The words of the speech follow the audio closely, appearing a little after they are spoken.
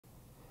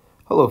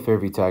Hello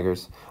Fairview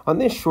Tigers. On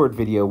this short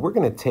video, we're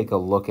going to take a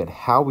look at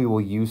how we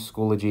will use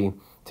Schoology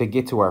to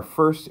get to our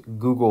first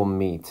Google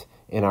Meet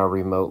in our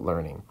remote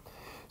learning.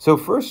 So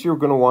first, you're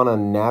going to want to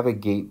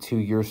navigate to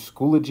your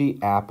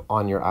Schoology app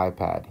on your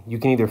iPad. You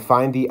can either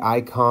find the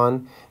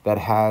icon that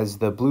has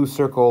the blue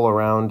circle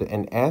around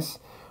an S,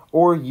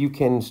 or you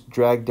can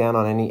drag down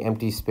on any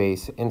empty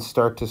space and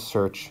start to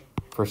search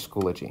for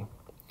Schoology.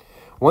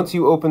 Once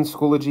you open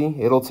Schoology,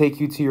 it'll take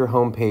you to your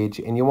home page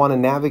and you want to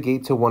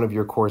navigate to one of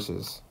your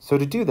courses. So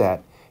to do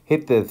that,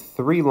 hit the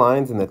three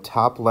lines in the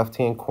top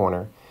left-hand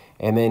corner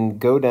and then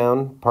go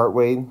down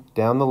partway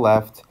down the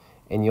left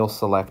and you'll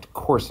select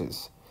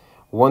Courses.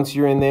 Once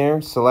you're in there,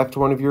 select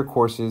one of your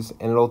courses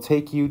and it'll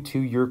take you to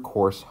your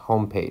course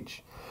homepage.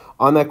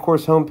 On that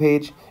course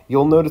homepage,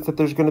 you'll notice that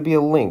there's going to be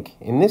a link.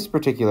 In this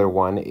particular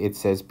one, it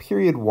says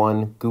Period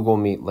 1 Google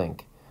Meet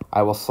link.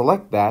 I will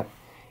select that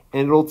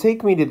and it'll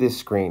take me to this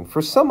screen.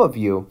 For some of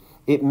you,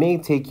 it may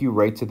take you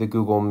right to the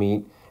Google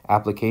Meet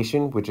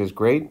application, which is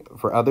great.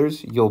 For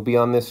others, you'll be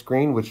on this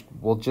screen, which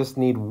will just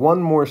need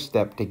one more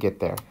step to get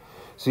there.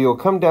 So you'll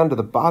come down to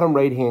the bottom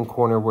right-hand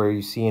corner where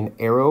you see an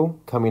arrow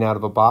coming out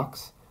of a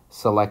box.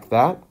 Select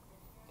that,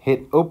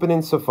 hit Open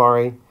in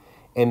Safari,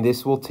 and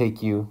this will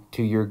take you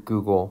to your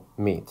Google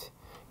Meet.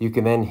 You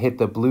can then hit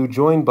the blue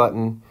Join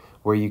button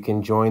where you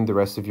can join the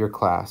rest of your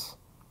class.